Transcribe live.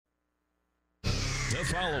The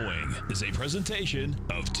following is a presentation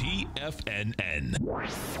of TFNN.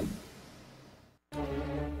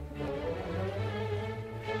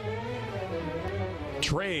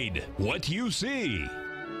 Trade what you see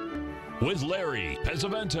with Larry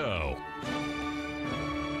Pesavento.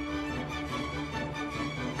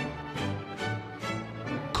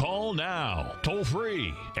 Call now, toll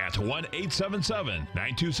free at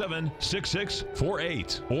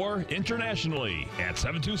 1-877-927-6648 or internationally at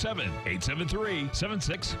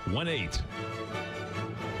 727-873-7618.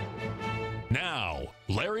 Now,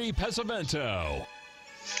 Larry Pesavento.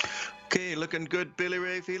 Okay, looking good, Billy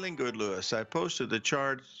Ray. Feeling good, Lewis. I posted the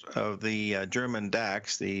charts of the German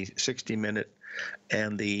DAX, the 60-minute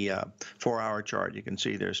and the 4-hour chart. You can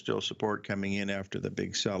see there's still support coming in after the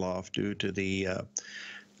big sell-off due to the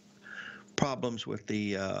problems with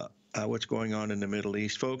the what's going on in the Middle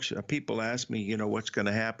East. Folks, people ask me, you know, what's going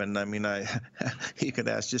to happen. I mean, you could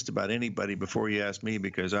ask just about anybody before you ask me,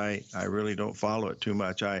 because I really don't follow it too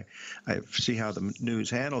much. I see how the news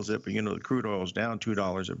handles it, but, you know, the crude oil's down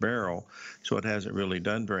 $2 a barrel, so it hasn't really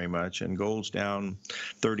done very much. And gold's down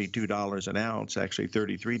 $32 an ounce, actually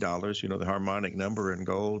 $33. You know, the harmonic number in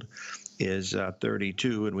gold is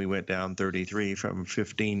 32, and we went down 33 from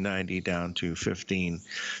 1590 down to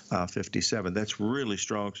 1557. That's really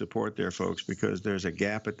strong support there, folks, because there's a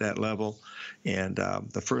gap at that level, and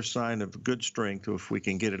the first sign of good strength, if we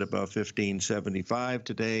can get it above 1575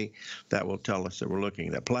 today, that will tell us that we're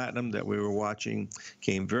looking. That platinum that we were watching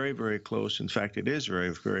came very, very close. In fact, it is very,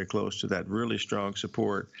 very close to that really strong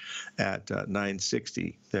support at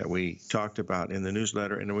 960 that we talked about in the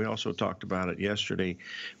newsletter, and we also talked about it yesterday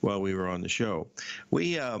while we were on the show.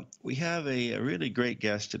 We have a really great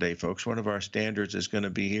guest today, folks. One of our standards is going to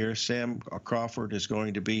be here. Sam Crawford is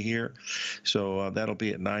going to be here, so that'll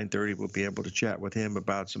be at 9:30. We'll be able to chat with him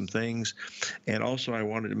about some things. And also, I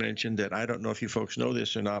wanted to mention that I don't know if you folks know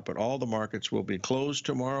this or not, but all the markets will be closed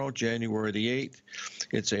tomorrow, January the 8th.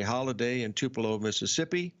 It's a holiday in Tupelo,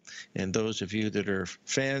 Mississippi, and those of you that are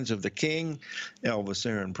fans of the King, Elvis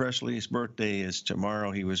Aaron Presley's birthday is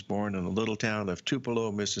tomorrow. He was born in the little town of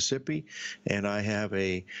Tupelo, Mississippi, and I have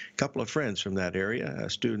a couple of friends from that area,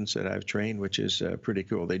 students that I've trained, which is pretty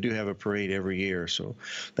cool. They do have a parade every year, so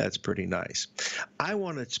that's pretty nice. I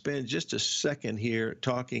want to spend just a second here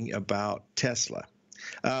talking about Tesla.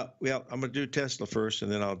 Well, I'm going to do Tesla first,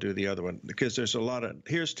 and then I'll do the other one, because there's a lot of,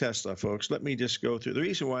 here's Tesla, folks. Let me just go through. The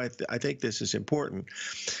reason why I think this is important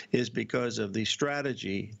is because of the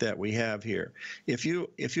strategy that we have here. If you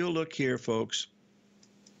look here, folks,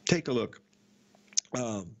 take a look.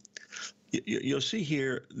 You'll see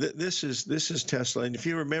here, this is Tesla, and if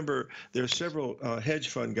you remember, there's several hedge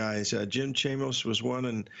fund guys. Jim Chamos was one,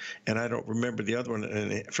 and I don't remember the other one.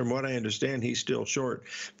 And from what I understand, he's still short.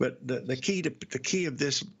 But the key of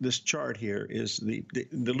this chart here is the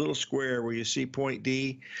little square where you see point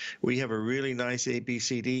D. We have a really nice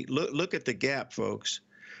ABCD. Look at the gap, folks,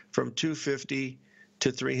 from 250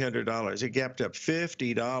 to $300. It gapped up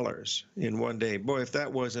 $50 in one day. Boy, if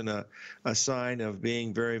that wasn't a sign of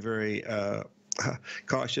being very, very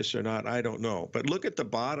cautious or not, I don't know. But look at the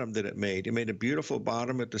bottom that it made. It made a beautiful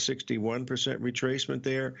bottom at the 61% retracement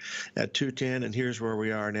there at 210, and here's where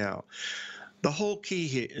we are now. The whole key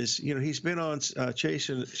here is, you know, he's been on,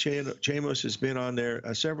 Chamos has been on there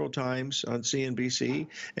several times on CNBC,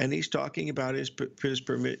 and he's talking about his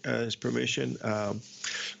permission.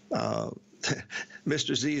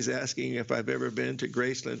 Mr. Z is asking if I've ever been to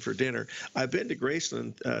Graceland for dinner. I've been to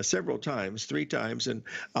Graceland several times, 3 times, and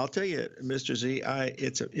I'll tell you, Mr. Z,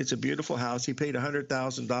 it's a beautiful house. He paid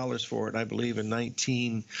 $100,000 for it, I believe, in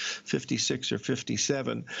 1956 or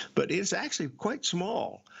 57, but it's actually quite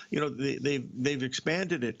small. You know, they've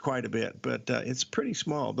expanded it quite a bit, but it's pretty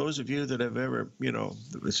small. Those of you that have ever, you know,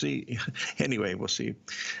 see, anyway, we'll see.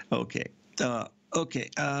 Okay.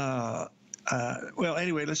 Well,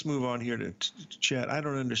 anyway, let's move on here to chat. I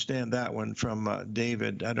don't understand that one from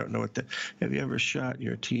David. I don't know what have you ever shot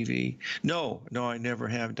your TV? No, I never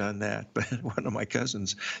have done that. But one of my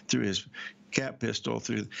cousins threw his cap pistol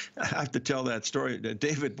through. I have to tell that story.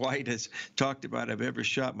 David White has talked about I've ever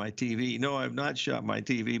shot my TV. No, I've not shot my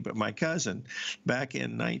TV, but my cousin back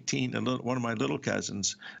in one of my little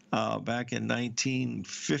cousins, back in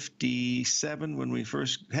 1957, when we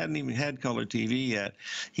first hadn't even had color TV yet,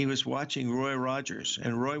 he was watching Roy Rogers,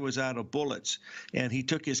 and Roy was out of bullets, and he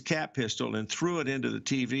took his cap pistol and threw it into the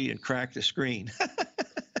TV and cracked the screen.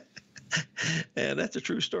 And that's a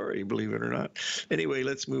true story, believe it or not. Anyway,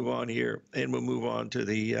 let's move on here, and we'll move on to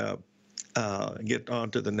the get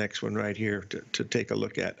on to the next one right here to take a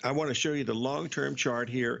look at. I want to show you the long-term chart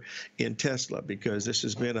here in Tesla, because this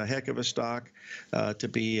has been a heck of a stock to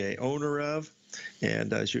be a owner of.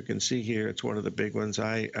 And as you can see here, it's one of the big ones.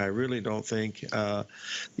 I really don't think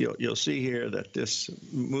you'll see here that this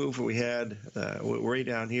move we had way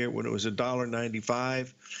down here when it was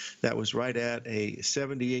 $1.95, that was right at a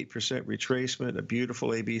 78% retracement, a beautiful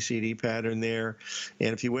ABCD pattern there.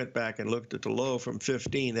 And if you went back and looked at the low from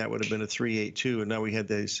 15, that would have been a 382. And now we had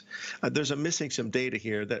these. There's missing some data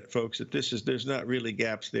here that, folks, that there's not really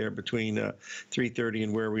gaps there between 330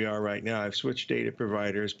 and where we are right now. I've switched data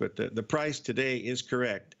providers, but the price today is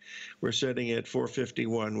correct. We're sitting at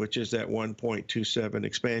 451, which is that 1.27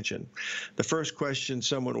 expansion. The first question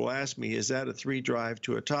someone will ask me, is that a 3 drive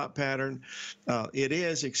to a top pattern? It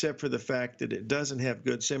is, except for the fact that it doesn't have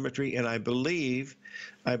good symmetry, and I believe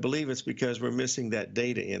it's because we're missing that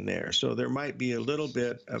data in there. So there might be a little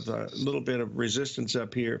bit of resistance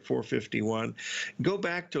up here at 451. Go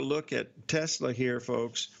back to look at Tesla here,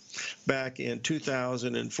 folks, back in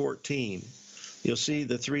 2014. You'll see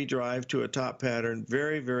the 3 drive to a top pattern,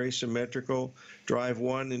 very, very symmetrical. Drive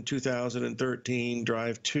 1 in 2013,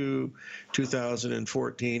 drive 2,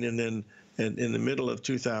 2014, and then in the middle of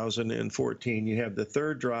 2014, you have the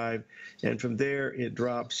 3rd drive, and from there it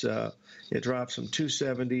drops from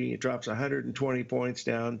 270, it drops 120 points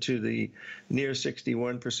down to the near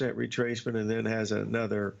 61% retracement, and then has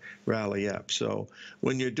another rally up. So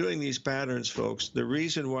when you're doing these patterns, folks, the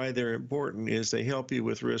reason why they're important is they help you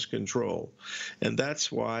with risk control. And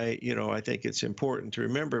that's why, I think it's important to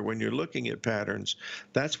remember when you're looking at patterns,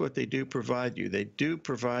 that's what they do provide you. They do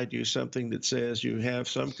provide you something that says you have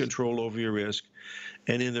some control over your risk.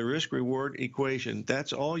 And in the risk-reward equation,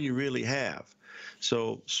 that's all you really have.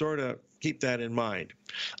 So sort of keep that in mind.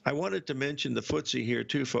 I wanted to mention the FTSE here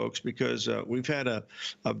too, folks, because we've had a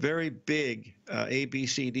very big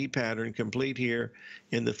ABCD pattern complete here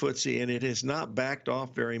in the FTSE, and it has not backed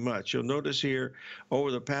off very much. You'll notice here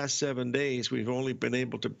over the past 7 days, we've only been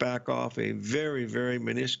able to back off a very, very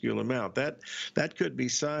minuscule amount. That could be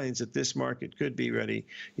signs that this market could be ready,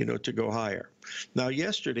 to go higher. Now,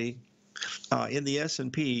 yesterday, in the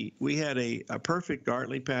S&P, we had a perfect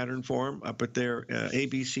Gartley pattern form up at their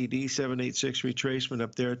ABCD 786 retracement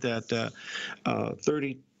up there at that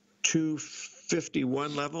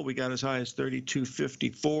 3251 level. We got as high as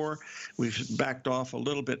 3254. We've backed off a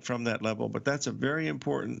little bit from that level, but that's a very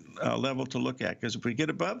important level to look at, because if we get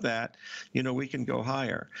above that, we can go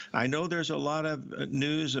higher. I know there's a lot of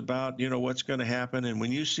news about, what's going to happen, and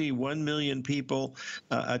when you see 1 million people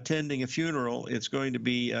attending a funeral, it's going to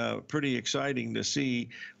be pretty exciting to see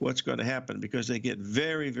what's going to happen, because they get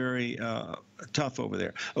very, very tough over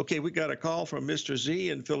there. Okay, we got a call from Mr.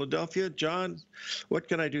 Z in Philadelphia. John, what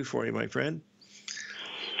can I do for you, my friend?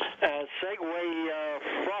 Segue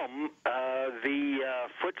from the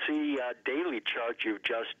FTSE daily chart you've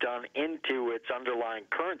just done into its underlying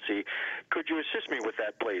currency. Could you assist me with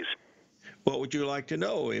that, please? What would you like to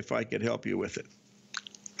know if I could help you with it?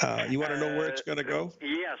 You want to know where it's going to go?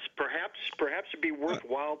 Yes, perhaps it'd be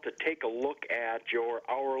worthwhile to take a look at your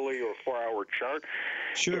hourly or 4-hour chart.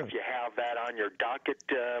 Sure. If you have that on your docket.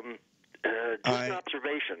 Just an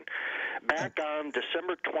observation. Back on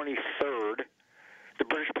December 23rd, the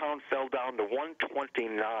British pound fell down to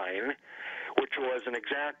 129, which was an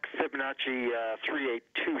exact Fibonacci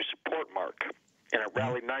 382 support mark, and it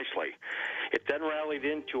rallied nicely. It then rallied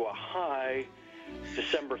into a high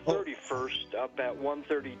December 31st up at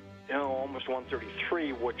 130, almost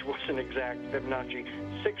 133, which was an exact Fibonacci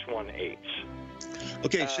 618.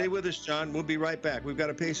 Okay, stay with us, John. We'll be right back. We've got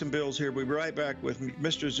to pay some bills here. We'll be right back with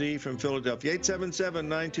Mr. Z from Philadelphia.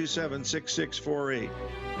 877-927-6648.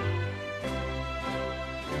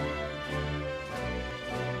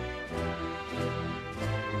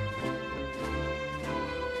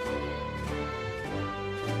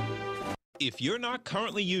 If you're not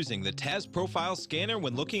currently using the TAS Profile Scanner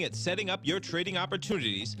when looking at setting up your trading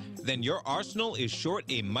opportunities, then your arsenal is short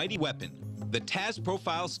a mighty weapon. The TAS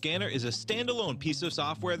Profile Scanner is a standalone piece of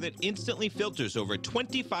software that instantly filters over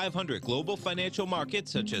 2,500 global financial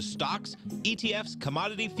markets such as stocks, ETFs,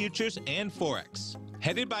 commodity futures, and Forex.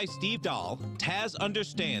 Headed by Steve Dahl, TAS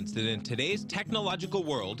understands that in today's technological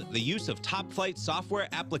world, the use of top-flight software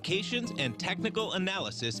applications and technical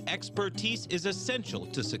analysis expertise is essential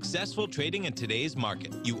to successful trading in today's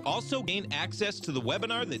market. You also gain access to the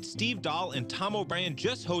webinar that Steve Dahl and Tom O'Brien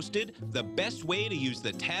just hosted, The Best Way to Use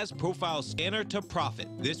the TAS Profile Scanner to Profit.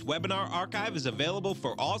 This webinar archive is available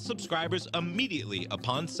for all subscribers immediately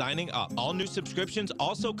upon signing up. All new subscriptions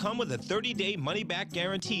also come with a 30-day money-back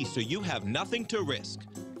guarantee, so you have nothing to risk.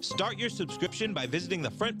 Start your subscription by visiting the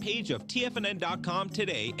front page of TFNN.com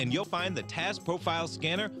today, and you'll find the TAS Profile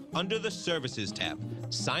Scanner under the Services tab.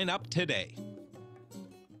 Sign up today.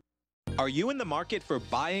 Are you in the market for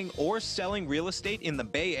buying or selling real estate in the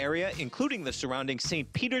Bay Area, including the surrounding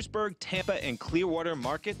St. Petersburg, Tampa, and Clearwater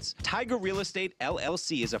markets? Tiger Real Estate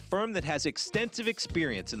LLC is a firm that has extensive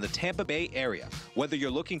experience in the Tampa Bay area. Whether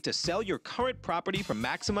you're looking to sell your current property for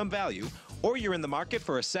maximum value, or you're in the market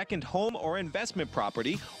for a second home or investment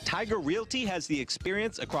property, Tiger Realty has the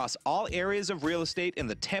experience across all areas of real estate in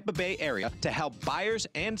the Tampa Bay area to help buyers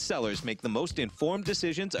and sellers make the most informed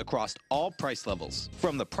decisions across all price levels.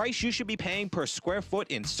 From the price you should be paying per square foot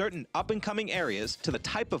in certain up-and-coming areas to the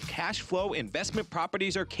type of cash flow investment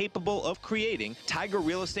properties are capable of creating, Tiger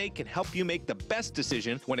Real Estate can help you make the best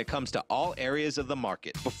decision when it comes to all areas of the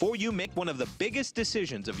market. Before you make one of the biggest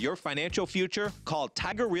decisions of your financial future, call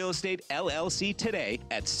Tiger Real Estate LLC today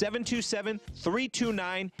at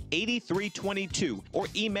 727-329-8322 or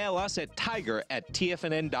email us at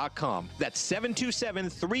tiger@tfnn.com. That's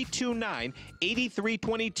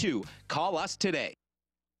 727-329-8322. Call us today.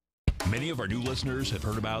 Many of our new listeners have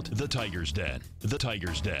heard about The Tiger's Den. The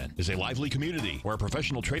Tiger's Den is a lively community where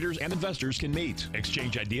professional traders and investors can meet,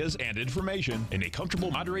 exchange ideas and information in a comfortable,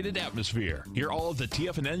 moderated atmosphere. Hear all of the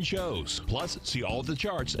TFNN shows, plus see all of the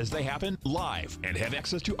charts as they happen live and have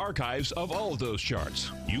access to archives of all of those charts.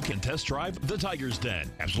 You can test drive The Tiger's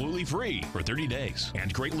Den absolutely free for 30 days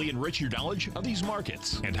and greatly enrich your knowledge of these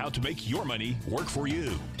markets and how to make your money work for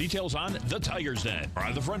you. Details on The Tiger's Den are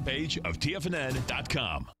on the front page of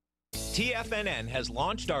TFNN.com. TFNN has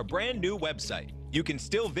launched our brand new website. You can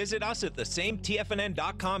still visit us at the same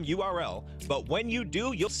TFNN.com URL, but when you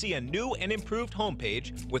do, you'll see a new and improved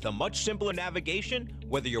homepage with a much simpler navigation,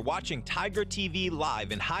 whether you're watching Tiger TV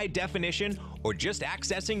live in high definition or just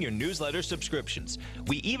accessing your newsletter subscriptions.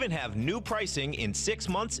 We even have new pricing in 6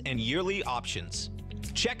 months and yearly options.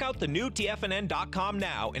 Check out the new TFNN.com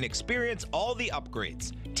now and experience all the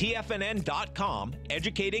upgrades. TFNN.com,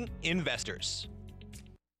 educating investors.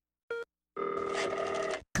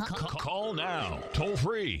 Call now, toll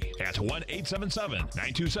free at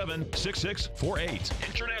 1-877-927-6648.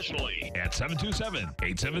 Internationally at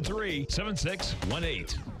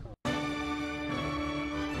 727-873-7618.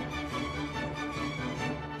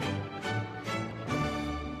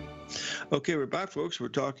 Okay, we're back, folks. We're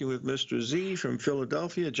talking with Mr. Z from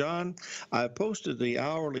Philadelphia. John, I posted the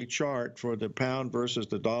hourly chart for the pound versus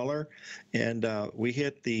the dollar, and we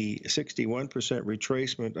hit the 61%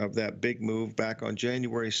 retracement of that big move back on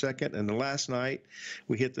January 2nd. And last night,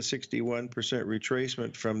 we hit the 61%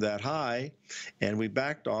 retracement from that high, and we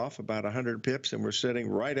backed off about 100 pips, and we're sitting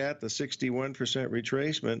right at the 61%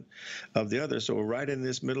 retracement of the other. So we're right in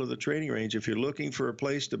this middle of the trading range. If you're looking for a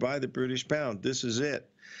place to buy the British pound, this is it,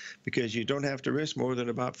 because you don't have to risk more than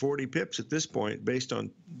about 40 pips at this point based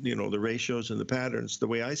on, you know, the ratios and the patterns, the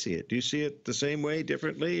way I see it. Do you see it the same way,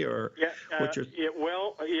 differently, or what's your...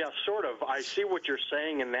 Sort of. I see what you're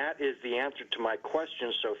saying, and that is the answer to my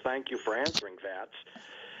question, so thank you for answering that.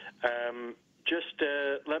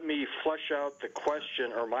 Let me flesh out the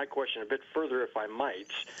question, or my question, a bit further, if I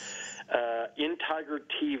might. In Tiger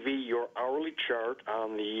TV, your hourly chart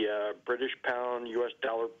on the British pound US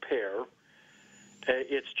dollar pair,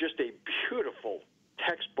 it's just a beautiful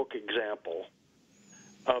textbook example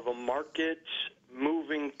of a market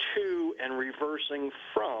moving to and reversing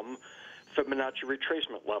from Fibonacci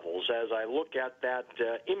retracement levels. As I look at that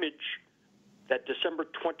image, that December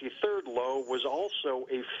 23rd low was also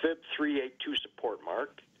a Fib 382 support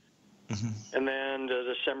mark. Mm-hmm. And then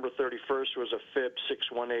December 31st was a Fib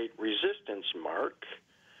 618 resistance mark.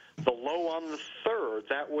 The low on the 3rd,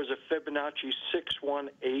 that was a Fibonacci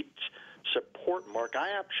 618 support mark.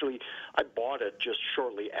 I bought it just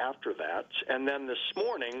shortly after that. And then this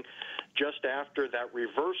morning, just after that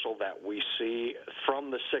reversal that we see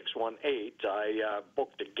from the 618, I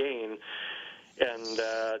booked a gain and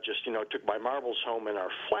took my marbles home in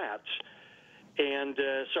our flats. And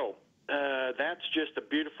so that's just a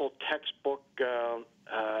beautiful textbook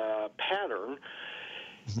pattern.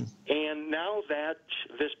 Mm-hmm. And now that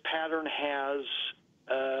this pattern has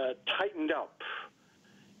tightened up,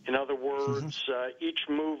 in other words, each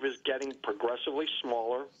move is getting progressively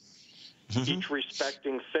smaller, each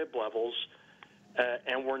respecting fib levels,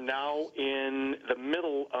 and we're now in the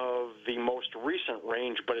middle of the most recent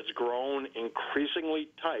range, but it's grown increasingly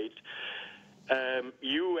tight.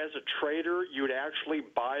 You, as a trader, you'd actually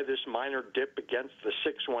buy this minor dip against the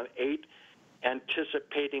 618,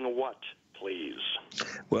 anticipating what, please?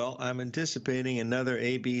 Well, I'm anticipating another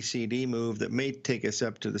ABCD move that may take us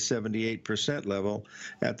up to the 78% level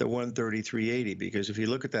at the 133.80, because if you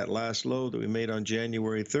look at that last low that we made on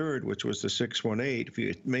January 3rd, which was the 618, if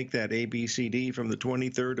you make that ABCD from the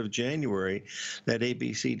 23rd of January, that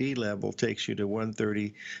ABCD level takes you to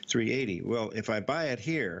 133.80. Well, if I buy it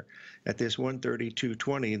here, at this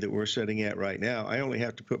 132.20 that we're sitting at right now, I only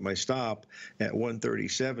have to put my stop at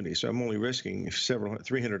 130.70. So I'm only risking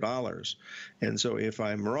 $300. And so if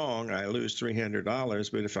I'm wrong, I lose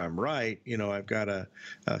 $300. But if I'm right, you know, I've got a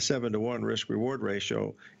 7-to-1 risk-reward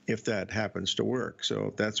ratio if that happens to work.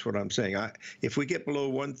 So that's what I'm saying. If we get below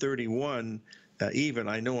 131, even,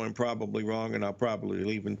 I know I'm probably wrong, and I'll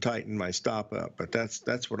probably even tighten my stop up. But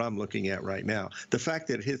that's what I'm looking at right now. The fact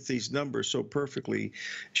that it hits these numbers so perfectly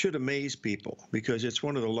should amaze people, because it's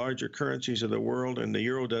one of the larger currencies of the world, and the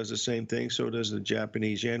euro does the same thing. So does the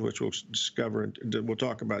Japanese yen, which we'll discover. We'll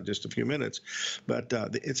talk about in just a few minutes. But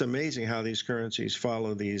it's amazing how these currencies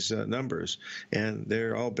follow these numbers, and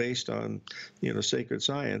they're all based on, you know, sacred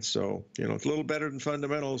science. So, you know, it's a little better than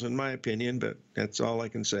fundamentals, in my opinion. But that's all I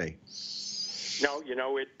can say. No, you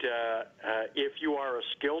know, if you are a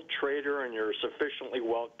skilled trader and you're sufficiently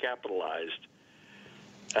well capitalized,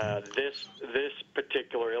 this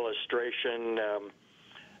particular illustration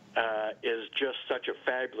is just such a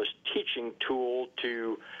fabulous teaching tool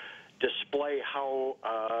to display how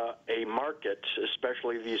a market,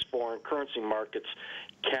 especially these foreign currency markets,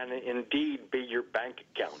 can indeed be your bank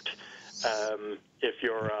account if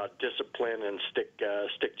you're disciplined and stick to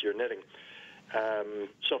your knitting.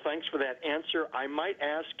 So thanks for that answer. I might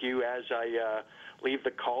ask you, as I leave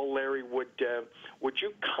the call, Larry, would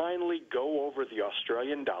you kindly go over the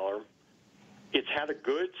Australian dollar? It's had a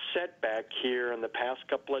good setback here in the past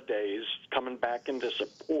couple of days, coming back into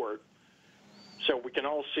support. So we can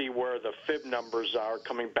all see where the fib numbers are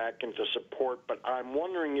coming back into support. But I'm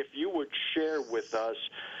wondering if you would share with us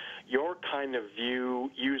your kind of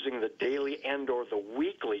view using the daily and or the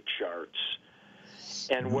weekly charts,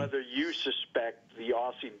 and whether you suspect the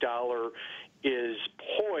Aussie dollar is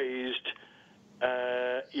poised,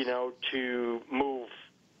 you know, to move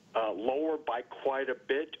lower by quite a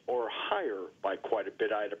bit or higher by quite a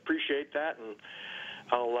bit. I'd appreciate that, and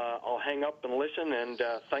I'll hang up and listen. And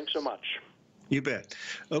thanks so much. You bet.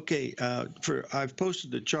 Okay, I've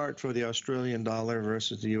posted the chart for the Australian dollar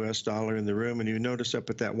versus the U.S. dollar in the room, and you notice up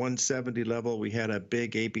at that 170 level, we had a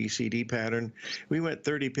big ABCD pattern. We went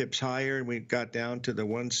 30 pips higher, and we got down to the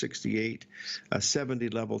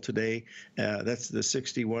 168.70 level today. That's the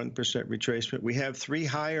 61% retracement. We have 3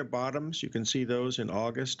 higher bottoms. You can see those in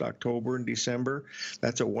August, October, and December.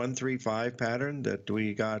 That's a 135 pattern that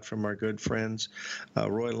we got from our good friends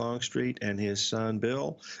Roy Longstreet and his son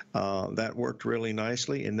Bill. That worked really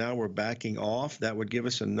nicely, and now we're backing off. That would give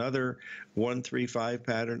us another 135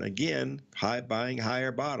 pattern, again, buying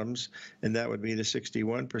higher bottoms, and that would be the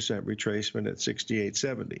 61% retracement at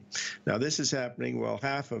 68.70. Now this is happening while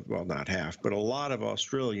not half, but a lot of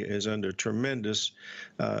Australia is under tremendous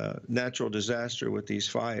natural disaster with these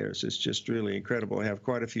fires. It's just really incredible. I have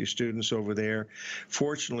quite a few students over there.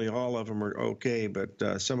 Fortunately, all of them are okay,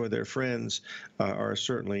 but some of their friends are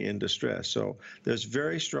certainly in distress. So there's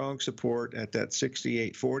very strong support at that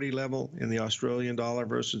 68.40 level in the Australian dollar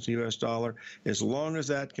versus the U.S. dollar. As long as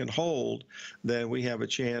that can hold, then we have a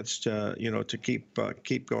chance to, you know, to keep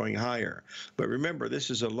going higher. But remember,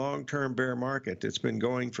 this is a long-term bear market that's been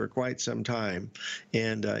going for quite some time,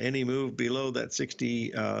 and any move below that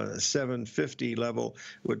 67.50 level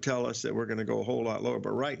would tell us that we're going to go a whole lot lower.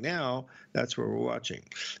 But right now, that's where we're watching.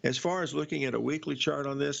 As far as looking at a weekly chart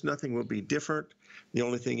on this, nothing will be different. The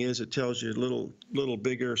only thing is it tells you a little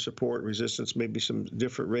bigger support, resistance, maybe some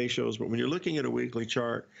different ratios. But when you're looking at a weekly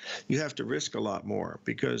chart, you have to risk a lot more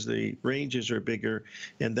because the ranges are bigger,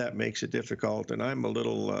 and that makes it difficult. And I'm a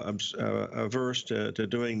little averse to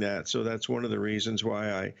doing that. So that's one of the reasons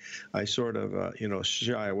why I sort of, you know,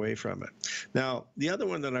 shy away from it. Now, the other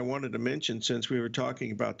one that I wanted to mention, since we were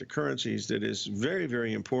talking about the currencies, that is very,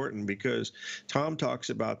 very important, because Tom talks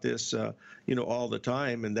about this, you know, all the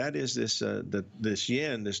time, and that is this this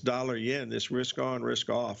yen, this dollar yen, this risk on, risk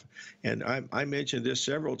off. And I mentioned this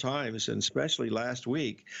several times, and especially last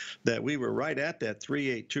week, that we were right at that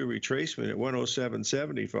 382 retracement at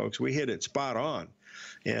 107.70, folks. We hit it spot on.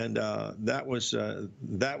 And that was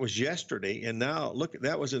yesterday. And now look,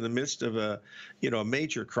 that was in the midst of a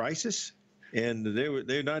major crisis. And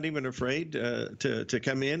they're not even afraid to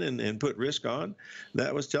come in and put risk on.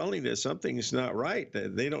 That was telling us something's not right.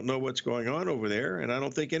 They don't know what's going on over there, and I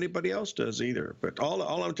don't think anybody else does either. But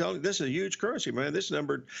all I'm telling you, this is a huge currency, man. This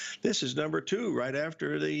is number 2 right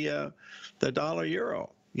after the dollar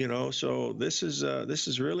euro. You know, so this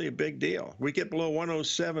is really a big deal. We get below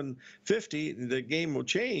 107.50, the game will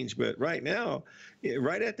change. But right now,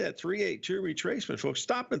 right at that 382 retracement, folks.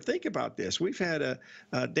 Stop and think about this. We've had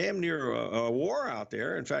a damn near a war out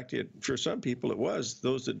there. In fact, for some people it was,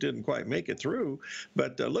 those that didn't quite make it through.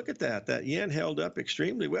 But look at that. That yen held up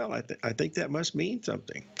extremely well. I think that must mean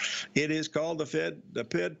something. It is called the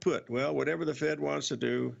Fed put. Well, whatever the Fed wants to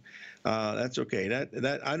do, that's okay.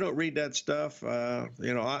 That I don't read that stuff.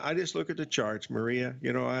 I just look at the charts, Maria.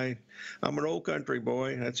 I'm an old country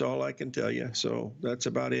boy. That's all I can tell you. So that's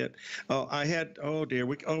about it.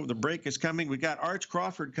 The break is coming. We got Arch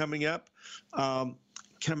Crawford coming up.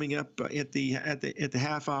 At the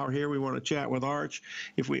half hour here. We want to chat with Arch.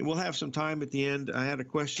 We'll have some time at the end. I had a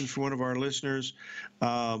question from one of our listeners.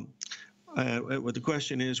 The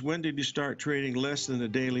question is, when did you start trading less than the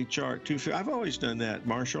daily chart? I've always done that,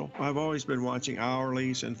 Marshall. I've always been watching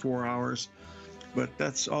hourlies and 4 hours, but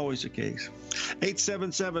that's always the case.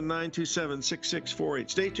 877-927-6648.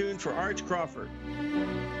 Stay tuned for Arch Crawford.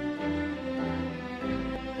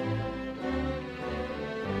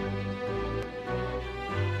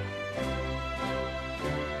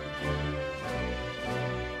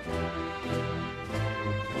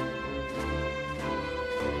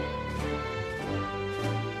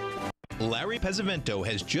 Larry Pesavento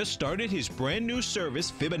has just started his brand new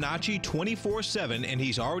service, Fibonacci 24/7, and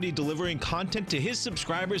he's already delivering content to his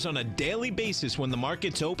subscribers on a daily basis when the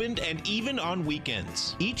market's opened and even on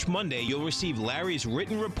weekends. Each Monday, you'll receive Larry's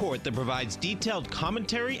written report that provides detailed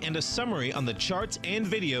commentary and a summary on the charts and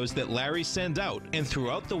videos that Larry sends out. And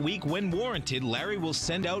throughout the week, when warranted, Larry will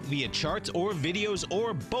send out via charts or videos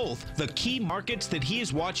or both the key markets that he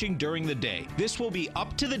is watching during the day. This will be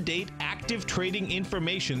up-to-the-date, active trading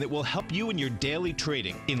information that will help you in your daily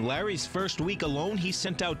trading. In Larry's first week alone, he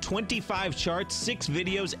sent out 25 charts, 6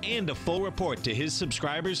 videos, and a full report to his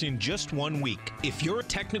subscribers in just 1 week. If you're a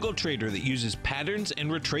technical trader that uses patterns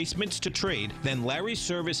and retracements to trade, then Larry's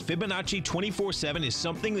service Fibonacci 24/7 is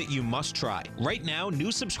something that you must try. Right now,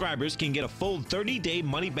 new subscribers can get a full 30-day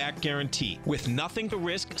money-back guarantee. With nothing to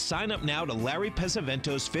risk, sign up now to Larry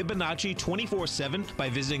Pesavento's Fibonacci 24/7 by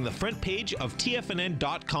visiting the front page of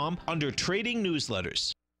TFNN.com under Trading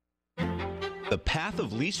Newsletters. The Path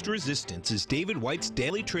of Least Resistance is David White's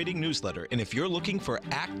daily trading newsletter, and if you're looking for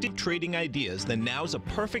active trading ideas, then now's a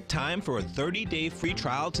perfect time for a 30-day free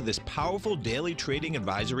trial to this powerful daily trading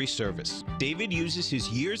advisory service. David uses his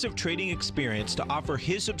years of trading experience to offer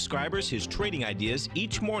his subscribers his trading ideas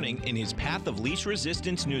each morning in his Path of Least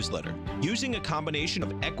Resistance newsletter. Using a combination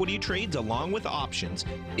of equity trades along with options,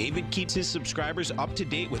 David keeps his subscribers up to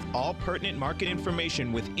date with all pertinent market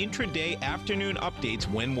information with intraday afternoon updates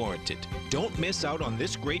when warranted. Don't miss out on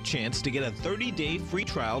this great chance to get a 30-day free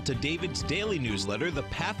trial to David's daily newsletter, The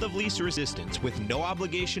Path of Least Resistance, with no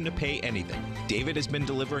obligation to pay anything. David has been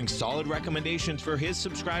delivering solid recommendations for his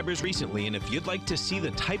subscribers recently, and if you'd like to see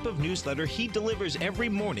the type of newsletter he delivers every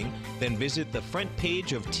morning, then visit the front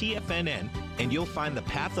page of TFNN and you'll find The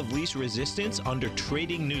Path of Least Resistance under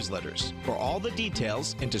Trading Newsletters. For all the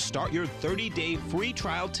details and to start your 30-day free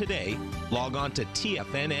trial today, log on to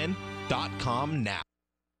TFNN.com now.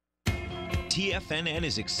 TFNN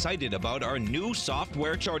is excited about our new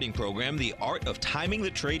software charting program, The Art of Timing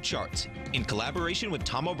the Trade Charts. In collaboration with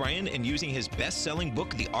Tom O'Brien and using his best-selling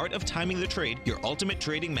book, The Art of Timing the Trade, Your Ultimate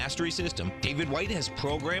Trading Mastery System, David White has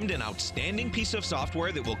programmed an outstanding piece of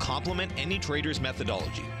software that will complement any trader's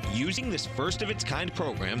methodology. Using this first-of-its-kind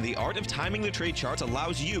program, The Art of Timing the Trade Charts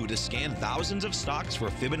allows you to scan thousands of stocks for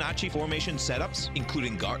Fibonacci formation setups,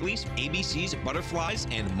 including Gartleys, ABCs, butterflies,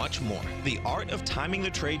 and much more. The Art of Timing the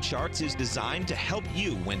Trade Charts is designed to help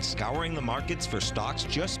you when scouring the markets for stocks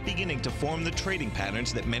just beginning to form the trading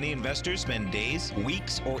patterns that many investors spend days,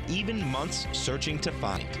 weeks, or even months searching to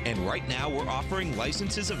find. And right now, we're offering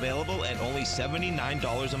licenses available at only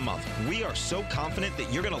 $79 a month. We are so confident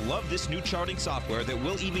that you're going to love this new charting software that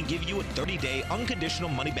will even give you a 30-day unconditional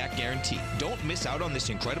money-back guarantee. Don't miss out on this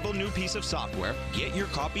incredible new piece of software. Get your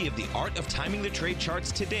copy of The Art of Timing the Trade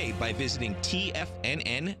Charts today by visiting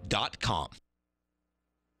TFNN.com.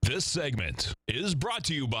 This segment is brought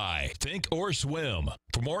to you by Think or Swim.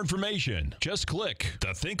 For more information, just click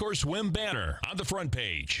the Think or Swim banner on the front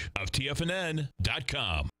page of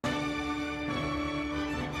TFNN.com.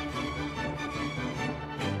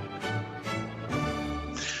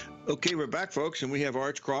 Okay, we're back, folks, and we have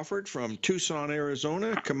Arch Crawford from Tucson,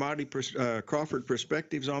 Arizona. Crawford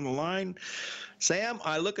Perspectives on the line. Sam,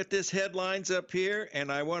 I look at this headlines up here,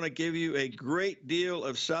 and I want to give you a great deal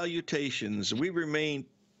of salutations. We remain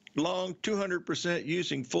long 200%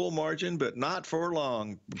 using full margin, but not for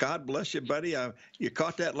long. God bless you, buddy. You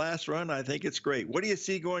caught that last run. I think it's great. What do you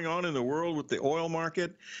see going on in the world with the oil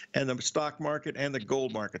market and the stock market and the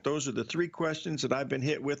gold market? Those are the three questions that I've been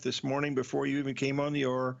hit with this morning before you even came on the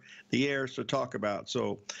air to talk about.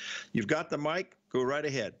 So you've got the mic. Go right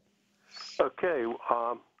ahead. Okay.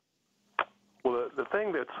 Well, the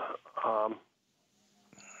thing that's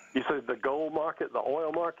you said the gold market, the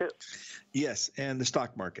oil market? Yes, and the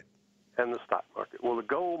stock market. And the stock market. Well, the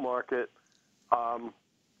gold market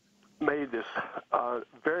made this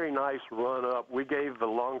very nice run up. We gave the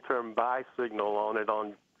long-term buy signal on it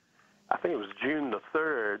on, I think it was June the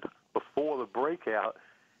 3rd, before the breakout,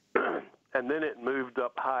 and then it moved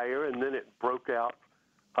up higher, and then it broke out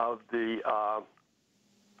of the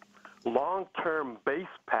long-term base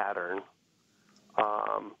pattern,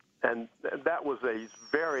 and that was a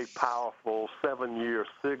very powerful 7-year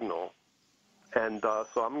signal. And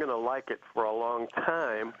so I'm going to like it for a long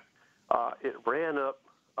time. It ran up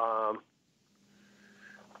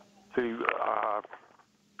to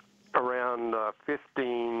around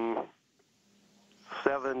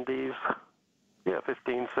 1570s,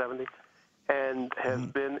 1570, and has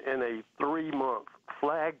been in a 3-month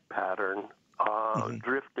flag pattern,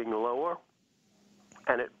 drifting lower.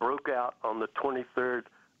 And it broke out on the 23rd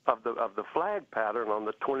of the flag pattern on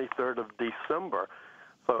the 23rd of December.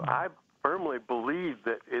 So I firmly believe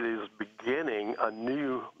that it is beginning a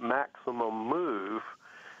new maximum move.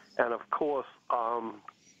 And of course,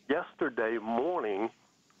 yesterday morning,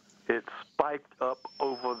 it spiked up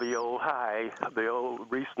over the old high, the old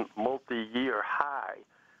recent multi-year high.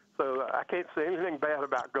 So I can't say anything bad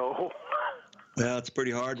about gold. Well, it's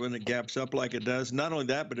pretty hard when it gaps up like it does. Not only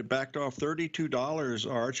that, but it backed off $32,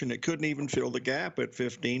 Arch, and it couldn't even fill the gap at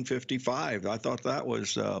 $15.55. I thought that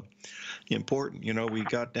was important. You know, we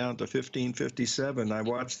got down to $15.57. I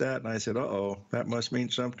watched that and I said, uh-oh, that must mean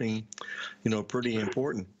something, pretty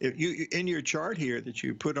important. If you in your chart here that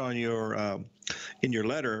you put on your in your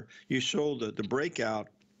letter, you showed the breakout.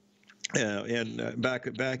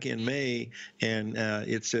 Back in May, and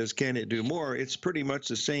it says, can it do more? It's pretty much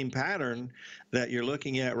the same pattern that you're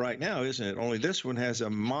looking at right now, isn't it? Only this one has a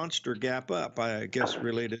monster gap up, I guess,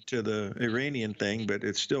 related to the Iranian thing, but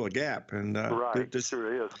it's still a gap. And right, it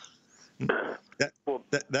sure is. That would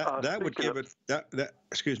give it that.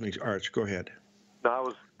 Excuse me, Arch. Go ahead. No, I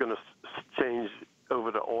was going to change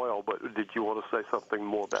over to oil, but did you want to say something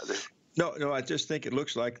more about this? No, I just think it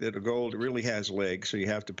looks like that the gold really has legs, so you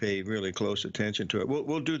have to pay really close attention to it.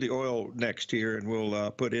 We'll do the oil next year, and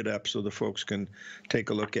we'll put it up so the folks can take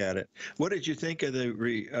a look at it. What did you think of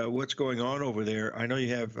what's going on over there? I know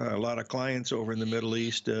you have a lot of clients over in the Middle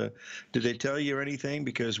East. Did they tell you anything?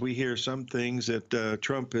 Because we hear some things that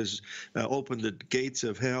Trump has opened the gates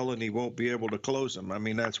of hell and he won't be able to close them. I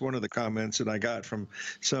mean, that's one of the comments that I got from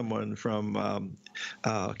someone from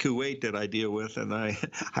Kuwait that I deal with, and I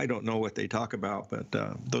don't know what they talk about, but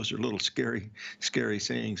those are little scary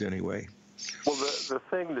sayings anyway. Well, the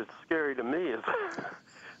thing that's scary to me is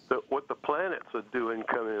that what the planets are doing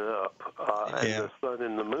coming up, and the sun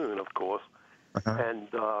and the moon, of course, and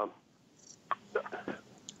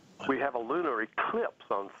we have a lunar eclipse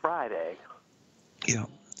on Friday. Yeah,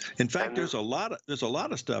 in fact, there's a lot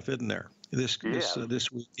of stuff, isn't there? This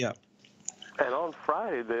week, yeah. And on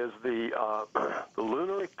Friday, there's the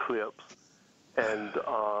lunar eclipse, and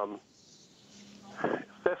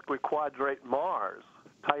sesquiquadrate Mars,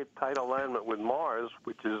 tight alignment with Mars,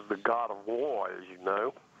 which is the god of war, as you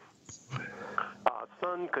know.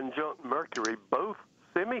 Sun conjunct Mercury, both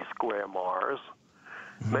semi-square Mars,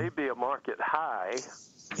 may be a market high.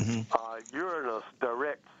 Uranus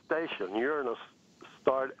direct station. Uranus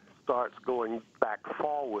starts going back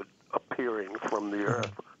forward, appearing from the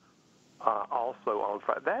Earth. Also on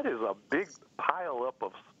Friday. That is a big pile up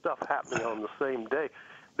of stuff happening on the same day.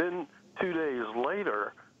 Then 2 days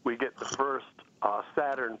later, we get the first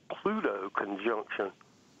Saturn-Pluto conjunction.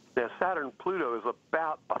 Now, Saturn-Pluto is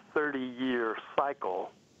about a 30-year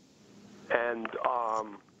cycle, and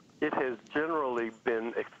it has generally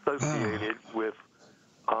been associated with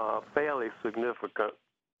fairly significant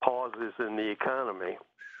pauses in the economy.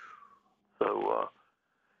 So,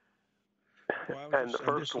 and the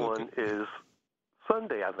first one is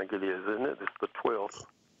Sunday, I think it is, isn't it? It's the 12th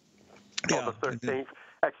or the 13th.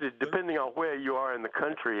 Actually, depending on where you are in the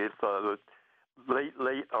country, it's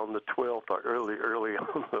late on the 12th or early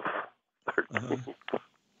on the 13th.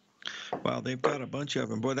 Well, they've got a bunch of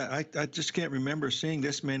them. Boy, I just can't remember seeing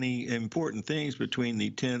this many important things between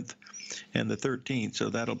the 10th and the 13th. So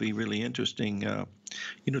that'll be really interesting, to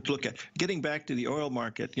look at. Getting back to the oil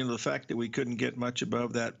market, the fact that we couldn't get much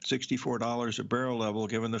above that $64 a barrel level,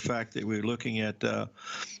 given the fact that we were looking at,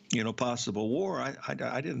 possible war,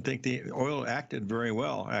 I didn't think the oil acted very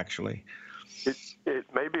well, actually.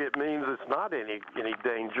 Maybe it means it's not any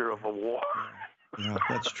danger of a war. Yeah,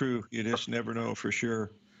 that's true. You just never know for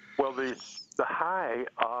sure. Well, the high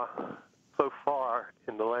so far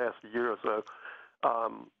in the last year or so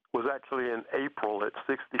was actually in April at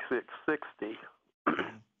 66.60,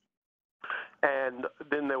 and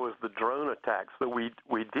then there was the drone attack. So we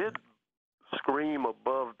did scream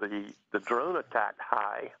above the drone attack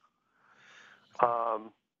high,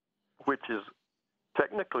 which is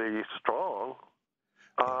technically strong,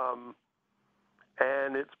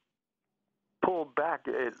 and it's pulled back.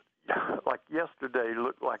 Like yesterday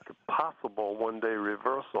looked like a possible one-day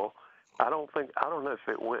reversal. I don't know if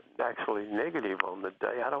it went actually negative on the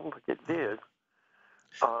day. I don't think it did.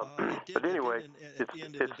 But anyway,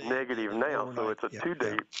 it's negative now, so it's a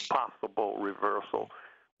two-day possible reversal.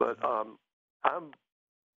 But I'm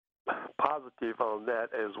positive on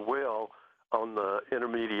that as well on the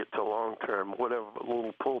intermediate to long term. Whatever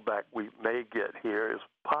little pullback we may get here is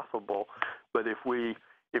possible, but if we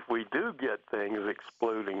do get things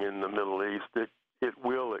exploding in the Middle East, it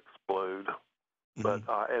will explode. Mm-hmm. But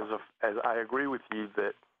as I agree with you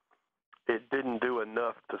that it didn't do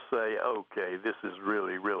enough to say, okay, this is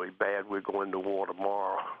really, really bad, we're going to war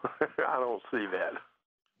tomorrow. I don't see that.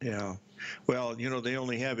 Yeah. Well, they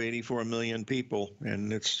only have 84 million people,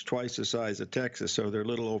 and it's twice the size of Texas, so they're a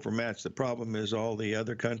little overmatched. The problem is all the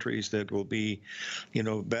other countries that will be,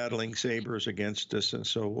 battling sabers against us, and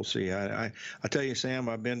so we'll see. I tell you, Sam,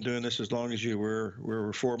 I've been doing this as long as you were.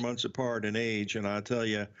 We're 4 months apart in age, and I tell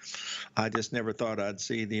you, I just never thought I'd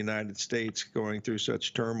see the United States going through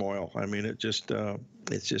such turmoil. I mean, it's just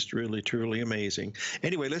really, truly amazing.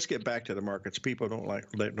 Anyway, let's get back to the markets. People don't like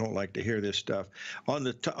to hear this stuff. On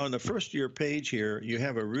the first year page here, you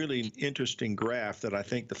have a really interesting graph that I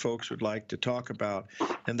think the folks would like to talk about,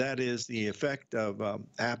 and that is the effect of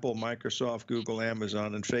Apple, Microsoft, Google,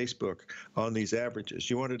 Amazon, and Facebook on these averages.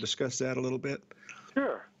 You want to discuss that a little bit?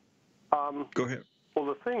 Sure. Go ahead. Well,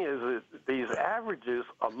 the thing is that these averages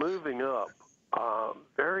are moving up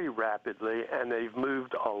very rapidly, and they've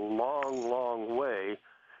moved a long, long way,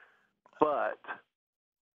 but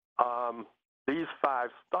these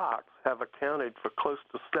 5 stocks have accounted for close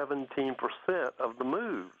to 17% of the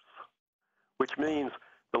moves, which means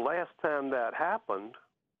the last time that happened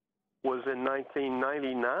was in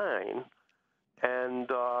 1999,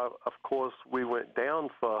 and of course we went down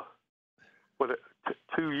for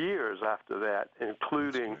 2 years after that,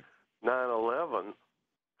 including 9/11,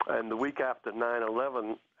 and the week after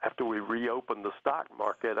 9/11, after we reopened the stock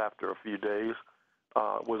market after a few days,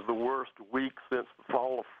 was the worst week since the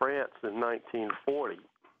fall of France in 1940.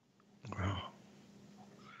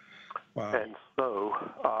 Wow. And so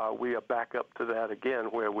we are back up to that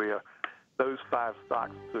again, where those 5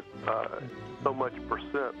 stocks took so much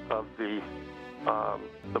percent of the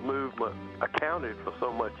movement, accounted for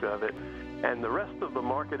so much of it, and the rest of the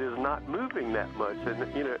market is not moving that much. And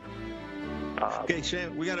okay,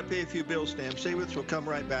 Sam, we got to pay a few bills, Sam. Stay with us. We'll come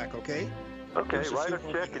right back. Okay. Okay. Write a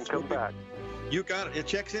check and come back. You got it. It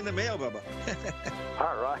checks in the mail, Bubba.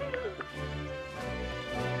 All right.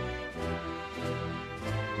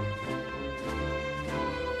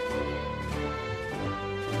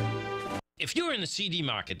 If you're in the CD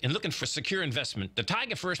market and looking for secure investment, the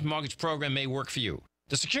Tiger First Mortgage Program may work for you.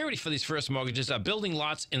 The security for these first mortgages are building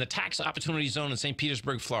lots in the Tax Opportunity Zone in St.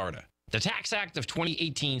 Petersburg, Florida. The Tax Act of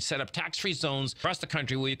 2018 set up tax-free zones across the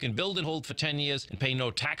country where you can build and hold for 10 years and pay no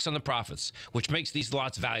tax on the profits, which makes these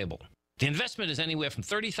lots valuable. The investment is anywhere from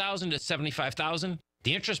 $30,000 to $75,000.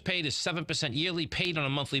 The interest paid is 7% yearly, paid on a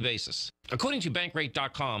monthly basis. According to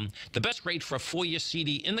Bankrate.com, the best rate for a 4-year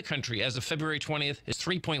CD in the country as of February 20th is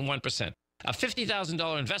 3.1%. A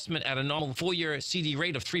 $50,000 investment at a normal 4-year CD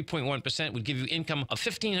rate of 3.1% would give you income of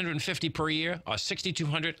 $1,550 per year or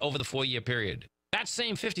 $6,200 over the 4-year period. That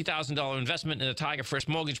same $50,000 investment in the Tiger First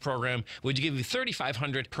Mortgage Program would give you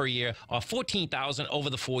 $3,500 per year or $14,000 over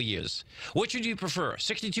the 4 years. Which would you prefer,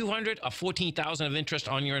 $6,200 or $14,000 of interest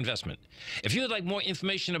on your investment? If you would like more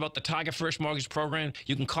information about the Tiger First Mortgage Program,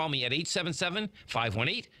 you can call me at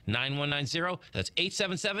 877-518-9190. That's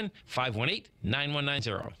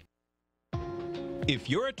 877-518-9190. If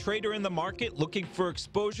you're a trader in the market looking for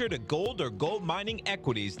exposure to gold or gold mining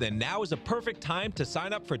equities, then now is a perfect time to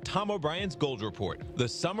sign up for Tom O'Brien's Gold Report. The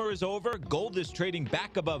summer is over, gold is trading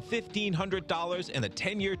back above $1,500, and the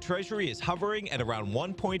 10-year Treasury is hovering at around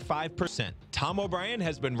 1.5%. Tom O'Brien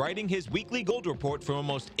has been writing his weekly gold report for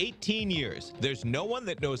almost 18 years. There's no one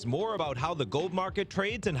that knows more about how the gold market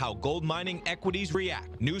trades and how gold mining equities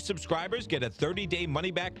react. New subscribers get a 30-day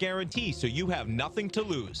money-back guarantee, so you have nothing to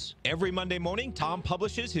lose. Every Monday morning, Tom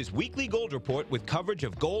publishes his weekly gold report with coverage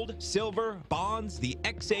of gold, silver, bonds, the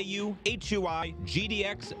XAU, HUI,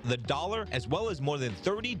 GDX, the dollar, as well as more than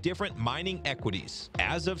 30 different mining equities.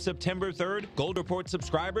 As of September 3rd, Gold Report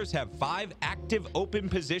subscribers have 5 active open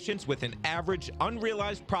positions with an average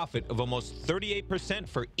unrealized profit of almost 38%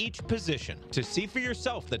 for each position. To see for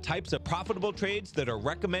yourself the types of profitable trades that are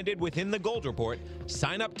recommended within the Gold Report,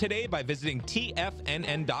 sign up today by visiting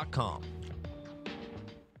TFNN.com.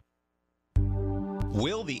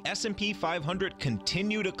 Will the S&P 500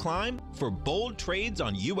 continue to climb? For bold trades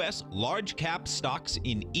on U.S. large-cap stocks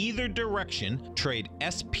in either direction, trade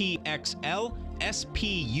SPXL,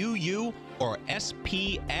 SPUU, or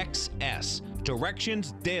SPXS.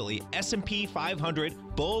 Directions Daily S&P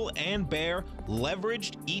 500 Bull and Bear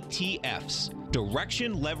Leveraged ETFs.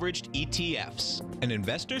 Direction Leveraged ETFs. An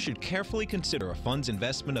investor should carefully consider a fund's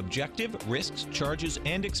investment objective, risks, charges,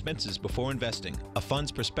 and expenses before investing. A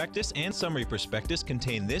fund's prospectus and summary prospectus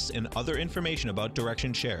contain this and other information about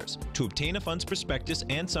Direction shares. To obtain a fund's prospectus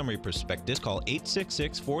and summary prospectus, call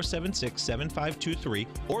 866-476-7523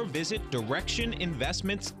 or visit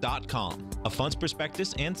directioninvestments.com. A fund's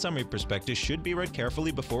prospectus and summary prospectus should be read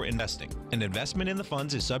carefully before investing. An investment in the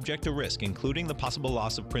funds is subject to risk, including the possible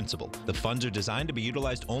loss of principal. The funds are designed to be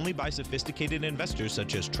utilized only by sophisticated investors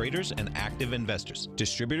such as traders and active investors.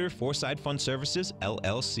 Distributor Foreside Fund Services,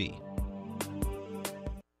 LLC.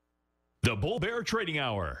 The Bull Bear Trading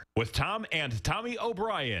Hour with Tom and Tommy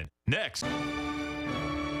O'Brien. Next.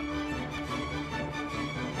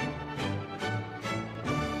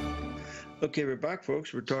 Okay, we're back,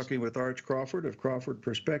 folks. We're talking with Arch Crawford of Crawford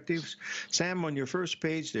Perspectives. Sam, on your first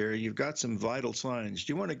page there, you've got some vital signs.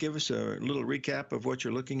 Do you want to give us a little recap of what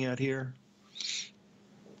you're looking at here?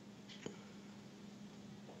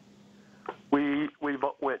 We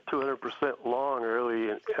went 200% long early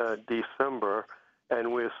in December,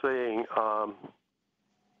 and we're saying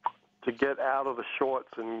to get out of the shorts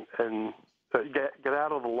and get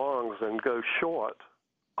out of the longs and go short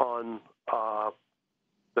on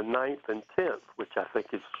the 9th and 10th, which I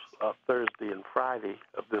think is Thursday and Friday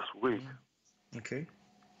of this week. Okay.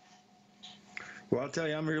 Well, I'll tell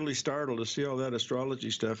you, I'm really startled to see all that astrology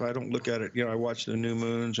stuff. I don't look at it, I watch the new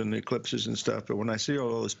moons and the eclipses and stuff, but when I see all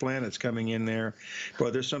those planets coming in there,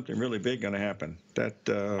 boy, there's something really big going to happen. That,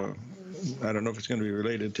 I don't know if it's going to be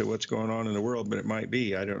related to what's going on in the world, but it might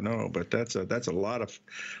be. I don't know. But that's a lot of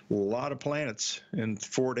planets in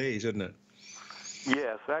 4 days, isn't it?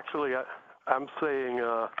 Yes, actually, I'm saying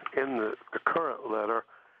in the current letter,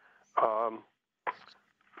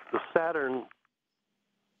 the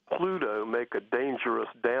Saturn-Pluto make a dangerous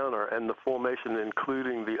downer, and the formation,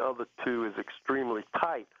 including the other two, is extremely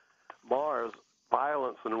tight. Mars,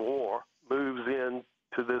 violence and war, moves in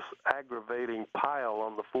to this aggravating pile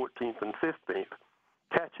on the 14th and 15th.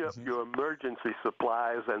 Catch up your emergency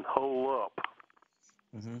supplies and hole up.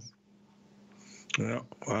 Yeah,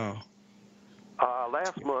 wow.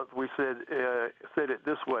 Last month we said it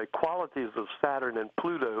this way: qualities of Saturn and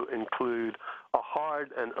Pluto include a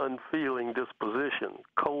hard and unfeeling disposition,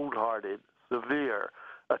 cold-hearted, severe,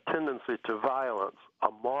 a tendency to violence, a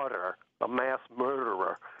martyr, a mass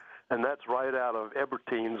murderer, and that's right out of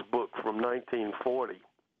Ebertein's book from 1940.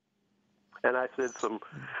 And I said some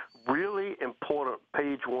really important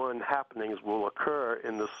page 1 happenings will occur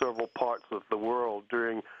in the several parts of the world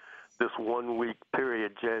during this 1 week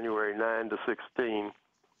period, January 9 to 16.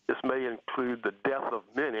 This may include the death of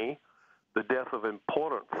many, the death of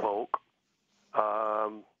important folk,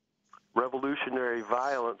 revolutionary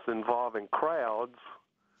violence involving crowds,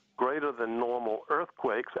 greater than normal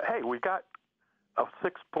earthquakes. Hey, we got a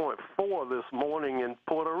 6.4 this morning in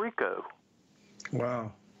Puerto Rico.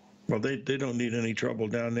 Wow. Well, they don't need any trouble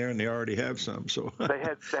down there, and they already have some. So they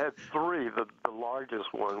had 3. The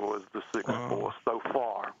largest one was the 6.4 so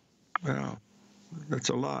far. Wow, that's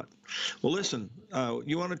a lot. Well, listen,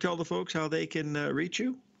 you want to tell the folks how they can reach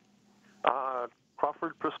you?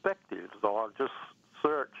 Crawford Perspectives, or just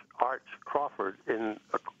search Arch Crawford in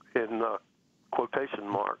quotation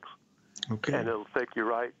marks. Okay. And it'll take you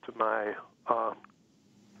right to my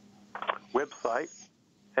website,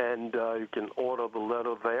 and you can order the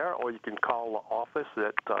letter there, or you can call the office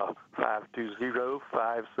at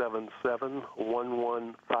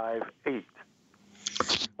 520-577-1158.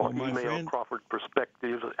 Or Well, my email friend,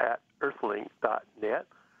 CrawfordPerspectives@earthlink.net.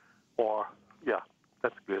 Or, yeah,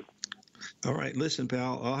 that's good. all right, listen,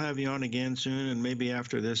 pal, I'll have you on again soon, and maybe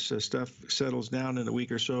after this stuff settles down in a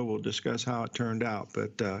week or so, we'll discuss how it turned out.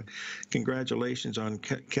 But congratulations on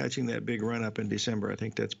catching that big run-up in December. I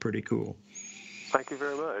think that's pretty cool. Thank you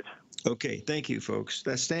very much. Okay, thank you, folks.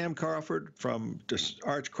 That's Sam Crawford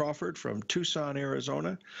Arch Crawford from Tucson,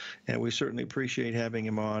 Arizona, and we certainly appreciate having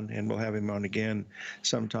him on, and we'll have him on again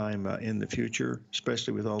sometime in the future,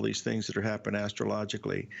 especially with all these things that are happening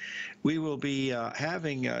astrologically. We will be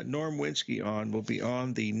having Norm Winsky on. Will be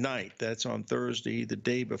on the 9th. That's on Thursday, the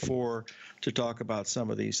day before, to talk about some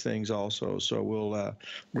of these things also. So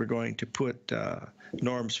we're going to put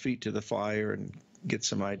Norm's feet to the fire and get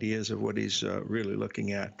some ideas of what he's really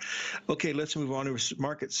looking at. Okay, let's move on to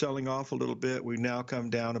market selling off a little bit. We've now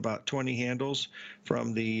come down about 20 handles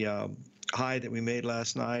from the high that we made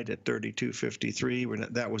last night at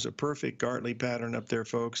 32.53. That was a perfect Gartley pattern up there,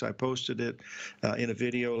 folks. I posted it in a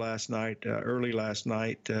video last night, early last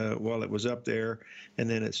night, while it was up there, and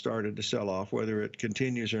then it started to sell off. Whether it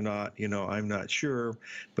continues or not, I'm not sure,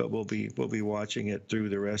 but we'll be watching it through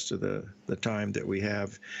the rest of the time that we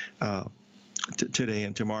have today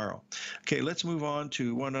and tomorrow. Okay, let's move on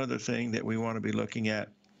to one other thing that we want to be looking at.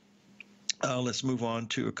 Let's move on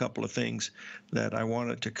to a couple of things that I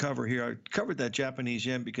wanted to cover here. I covered that Japanese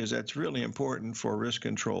yen because that's really important for risk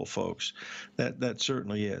control, folks. That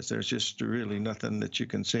certainly is. There's just really nothing that you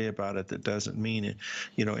can say about it that doesn't mean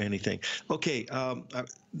anything. Okay,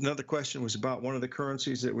 another question was about one of the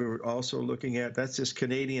currencies that we were also looking at. That's this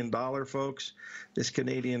Canadian dollar, folks. This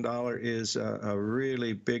Canadian dollar is a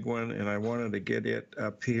really big one, and I wanted to get it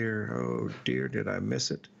up here. Oh dear, did I miss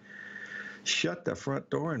it? Shut the front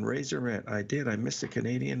door and raise the rent. I did. I missed the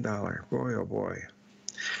Canadian dollar. Boy, oh boy.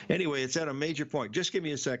 Anyway, it's at a major point. Just give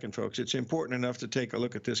me a second, folks. It's important enough to take a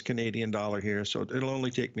look at this Canadian dollar here, so it'll only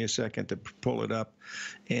take me a second to pull it up,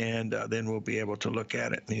 and then we'll be able to look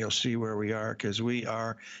at it, and you'll see where we are, because we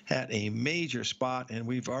are at a major spot, and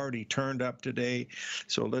we've already turned up today.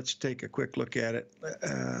 So let's take a quick look at it.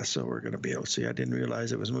 So we're going to be able to see. I didn't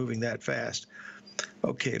realize it was moving that fast.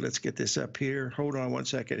 Okay, let's get this up here. Hold on one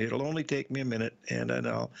second. It'll only take me a minute, and then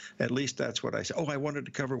at least that's what I said. Oh, I wanted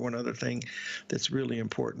to cover one other thing that's really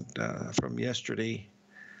important from yesterday.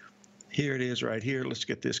 Here it is right here. Let's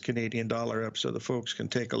get this Canadian dollar up so the folks can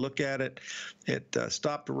take a look at it. It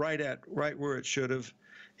stopped right where it should have.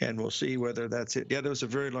 And we'll see whether that's it. Yeah, there was a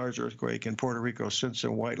very large earthquake in Puerto Rico. Sent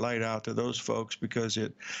some white light out to those folks because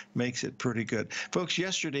it makes it pretty good. Folks,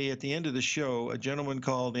 yesterday at the end of the show, a gentleman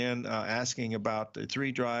called in asking about the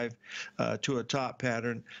 3-drive to a top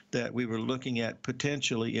pattern that we were looking at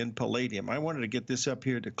potentially in palladium. I wanted to get this up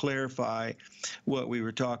here to clarify what we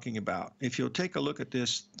were talking about. If you'll take a look at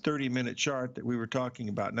this 30-minute chart that we were talking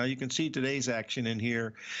about. Now, you can see today's action in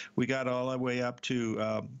here. We got all the way up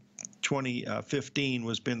to 2015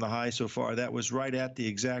 was been the high so far. That was right at the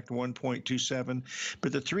exact 1.27.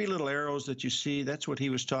 But the 3 little arrows that you see, that's what he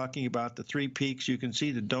was talking about, the 3 peaks. You can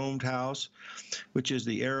see the domed house, which is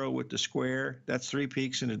the arrow with the square. That's 3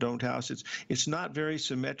 peaks in a domed house. It's not very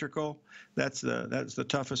symmetrical. That's the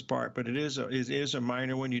toughest part, but it is a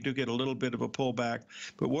minor one. You do get a little bit of a pullback.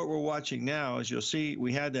 But what we're watching now is you'll see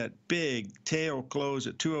we had that big tail close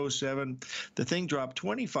at 207. The thing dropped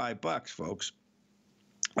 $25, folks.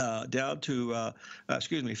 Down to,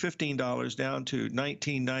 $15 down to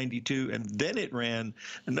 $19.92, and then it ran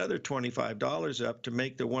another $25 up to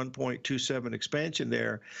make the 1.27 expansion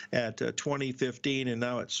there at 2015, and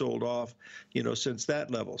now it's sold off, since that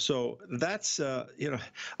level. So that's,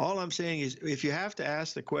 all I'm saying is if you have to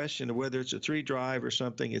ask the question of whether it's a 3-drive or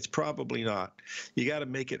something, it's probably not. You got to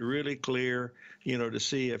make it really clear, to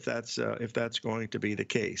see if that's going to be the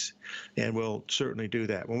case, and we'll certainly do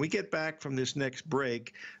that. When we get back from this next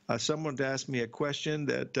break, someone asked me a question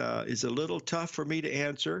that is a little tough for me to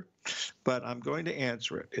answer, but I'm going to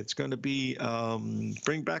answer it. It's going to be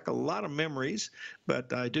bring back a lot of memories,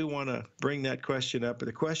 but I do want to bring that question up.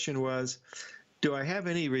 The question was, do I have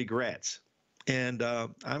any regrets? And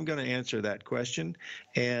I'm going to answer that question.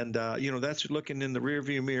 And, that's looking in the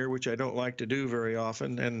rearview mirror, which I don't like to do very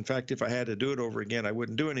often. And, in fact, if I had to do it over again, I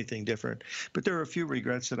wouldn't do anything different. But there are a few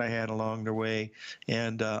regrets that I had along the way,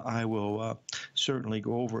 and I will certainly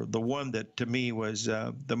go over the one that, to me, was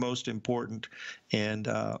the most important. And,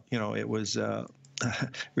 it was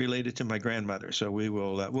related to my grandmother. So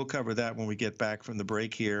we'll cover that when we get back from the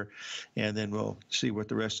break here, and then we'll see what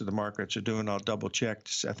the rest of the markets are doing. I'll double check.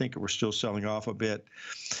 I think we're still selling off a bit.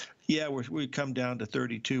 Yeah, we come down to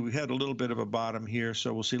 32. We had a little bit of a bottom here,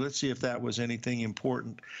 so we'll see. Let's see if that was anything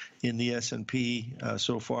important in the S&P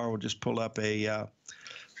so far. We'll just pull up a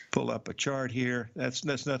chart here.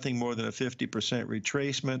 That's nothing more than a 50%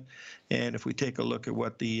 retracement. And if we take a look at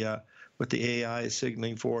what the AI is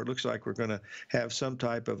signaling for, it looks like we're going to have some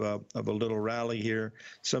type of a little rally here.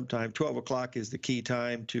 Sometime 12 o'clock is the key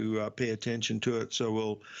time to pay attention to it.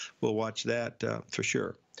 So we'll watch that for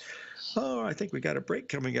sure. Oh, I think we got a break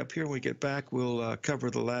coming up here. When we get back, we'll cover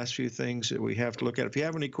the last few things that we have to look at. If you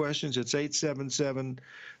have any questions, it's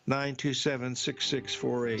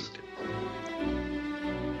 877-927-6648.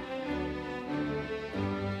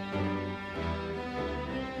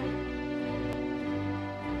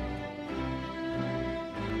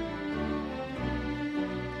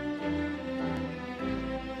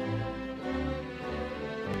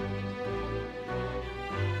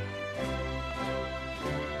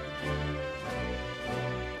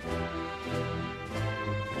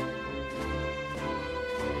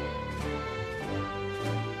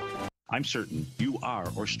 I'm certain you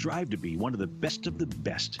are or strive to be one of the best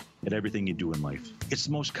at everything you do in life. It's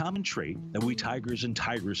the most common trait that we tigers and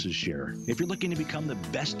tigresses share. If you're looking to become the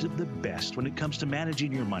best of the best when it comes to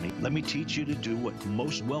managing your money, let me teach you to do what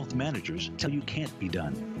most wealth managers tell you can't be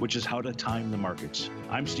done, which is how to time the markets.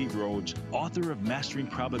 I'm Steve Rhodes, author of Mastering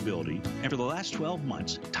Probability, and for the last 12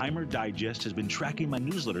 months, Timer Digest has been tracking my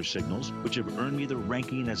newsletter signals, which have earned me the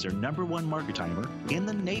ranking as their #1 market timer in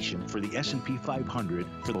the nation for the S&P 500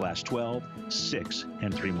 for the last 12, 6,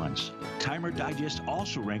 and 3 months. Timer Digest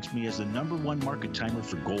also ranks me as the #1 market timer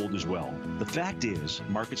for gold as well. The fact is,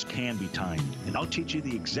 markets can be timed, and I'll teach you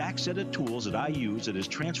the exact set of tools that I use that has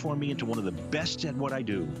transformed me into one of the best at what I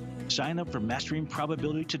do. Sign up for Mastering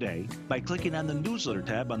Probability today by clicking on the newsletter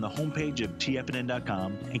tab on the homepage of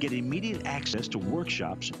TFNN.com and get immediate access to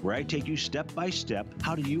workshops where I take you step by step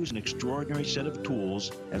how to use an extraordinary set of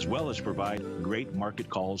tools as well as provide great market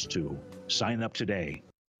calls too. Sign up today.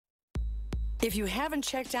 If you haven't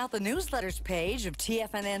checked out the newsletters page of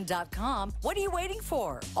TFNN.com, what are you waiting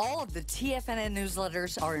for? All of the TFNN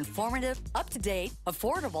newsletters are informative, up-to-date,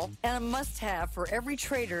 affordable, and a must-have for every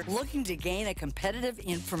trader looking to gain a competitive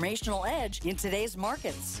informational edge in today's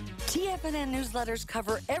markets. TFNN newsletters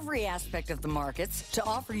cover every aspect of the markets to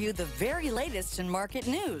offer you the very latest in market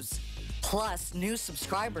news. Plus, new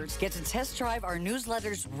subscribers get to test drive our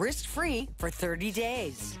newsletters risk-free for 30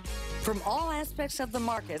 days. From all aspects of the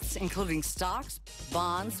markets, including stocks,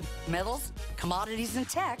 bonds, metals, commodities, and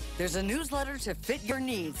tech, there's a newsletter to fit your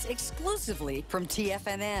needs exclusively from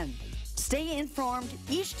TFNN. Stay informed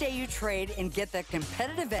each day you trade and get that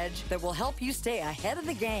competitive edge that will help you stay ahead of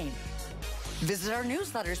the game. Visit our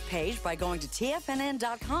newsletters page by going to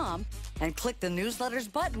TFNN.com and click the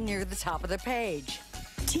newsletters button near the top of the page.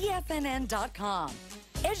 TFNN.com,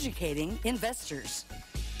 educating investors.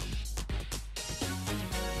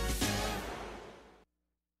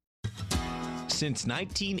 Since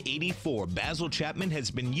 1984, Basil Chapman has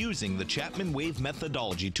been using the Chapman Wave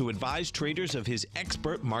methodology to advise traders of his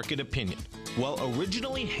expert market opinion. While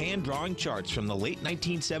originally hand-drawing charts from the late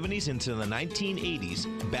 1970s into the 1980s,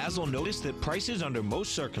 Basil noticed that prices under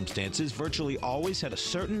most circumstances virtually always had a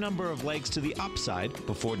certain number of legs to the upside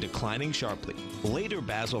before declining sharply. Later,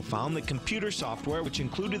 Basil found that computer software, which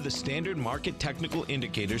included the standard market technical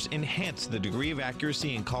indicators, enhanced the degree of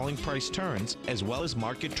accuracy in calling price turns, as well as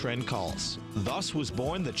market trend calls. Thus was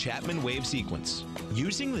born the Chapman Wave sequence.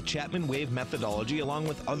 Using the Chapman Wave methodology along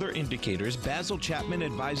with other indicators, Basil Chapman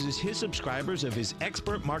advises his subscribers of his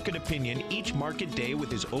expert market opinion each market day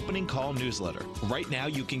with his opening call newsletter. Right now,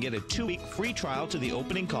 you can get a 2-week free trial to the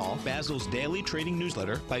opening call, Basil's daily trading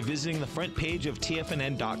newsletter, by visiting the front page of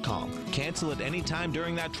TFNN.com. Cancel at any time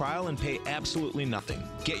during that trial and pay absolutely nothing.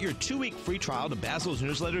 Get your 2-week free trial to Basil's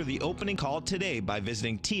newsletter, The Opening Call, today by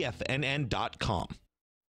visiting TFNN.com.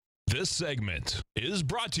 This segment is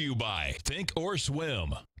brought to you by Think or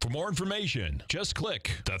Swim. For more information, just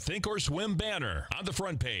click the Think or Swim banner on the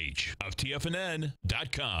front page of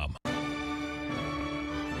TFNN.com.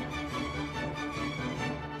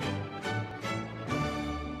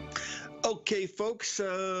 Okay, folks,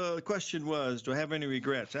 the question was, do I have any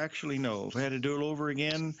regrets? Actually, no. If I had to do it over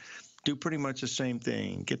again, do pretty much the same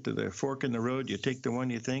thing. Get to the fork in the road, you take the one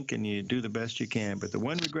you think, and you do the best you can. But the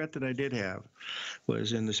one regret that I did have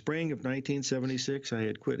was in the spring of 1976, I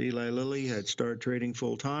had quit Eli Lilly, had started trading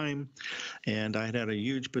full time, and I had a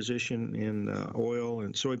huge position in oil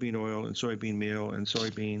and soybean meal and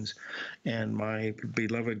soybeans. And my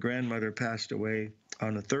beloved grandmother passed away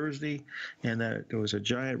on a Thursday, and that there was a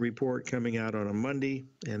giant report coming out on a Monday,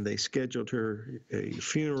 and they scheduled her a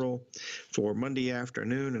funeral for Monday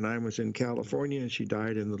afternoon, and I was in California, and she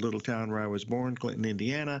died in the little town where I was born, Clinton,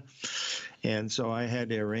 Indiana. And so I had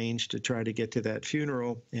to arrange to try to get to that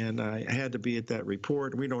funeral, and I had to be at that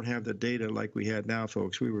report. We don't have the data like we had now,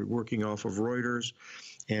 folks. We were working off of Reuters,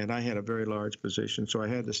 and I had a very large position, so I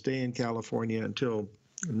had to stay in California until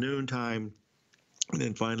noontime, and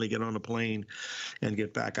then finally get on a plane and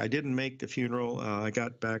get back. I didn't make the funeral. I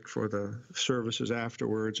got back for the services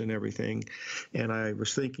afterwards and everything, and I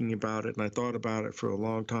was thinking about it, and I thought about it for a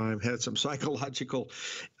long time, had some psychological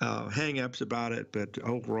hang-ups about it, but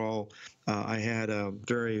overall, I had a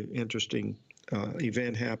very interesting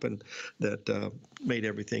event happen that made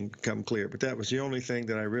everything come clear. But that was the only thing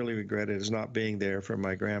that I really regretted, is not being there for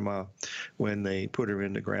my grandma when they put her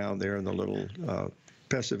in the ground there in the little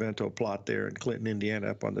Pesavento plot there in Clinton,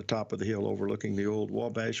 Indiana, up on the top of the hill overlooking the old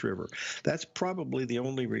Wabash River. That's probably the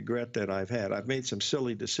only regret that I've had. I've made some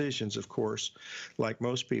silly decisions, of course, like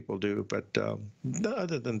most people do, but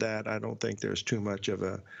other than that, I don't think there's too much of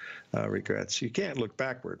a regrets. You can't look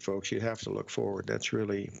backward, folks. You have to look forward. That's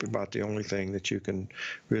really about the only thing that you can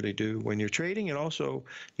really do when you're trading, and also,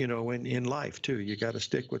 you know, in life too. You got to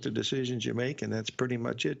stick with the decisions you make, and that's pretty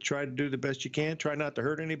much it. Try to do the best you can. Try not to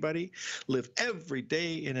hurt anybody. Live every day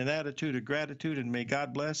in an attitude of gratitude, and may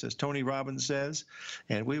God bless, as Tony Robbins says.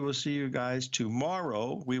 And we will see you guys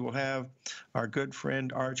tomorrow. We will have our good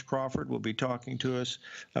friend Arch Crawford will be talking to us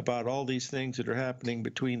about all these things that are happening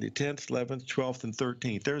between the 10th, 11th, 12th, and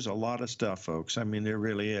 13th. There's a lot of stuff, folks. I mean, there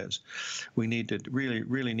really is. We need to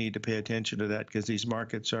really need to pay attention to that, because these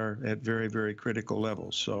markets are at very, very critical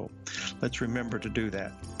levels. So let's remember to do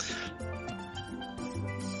that.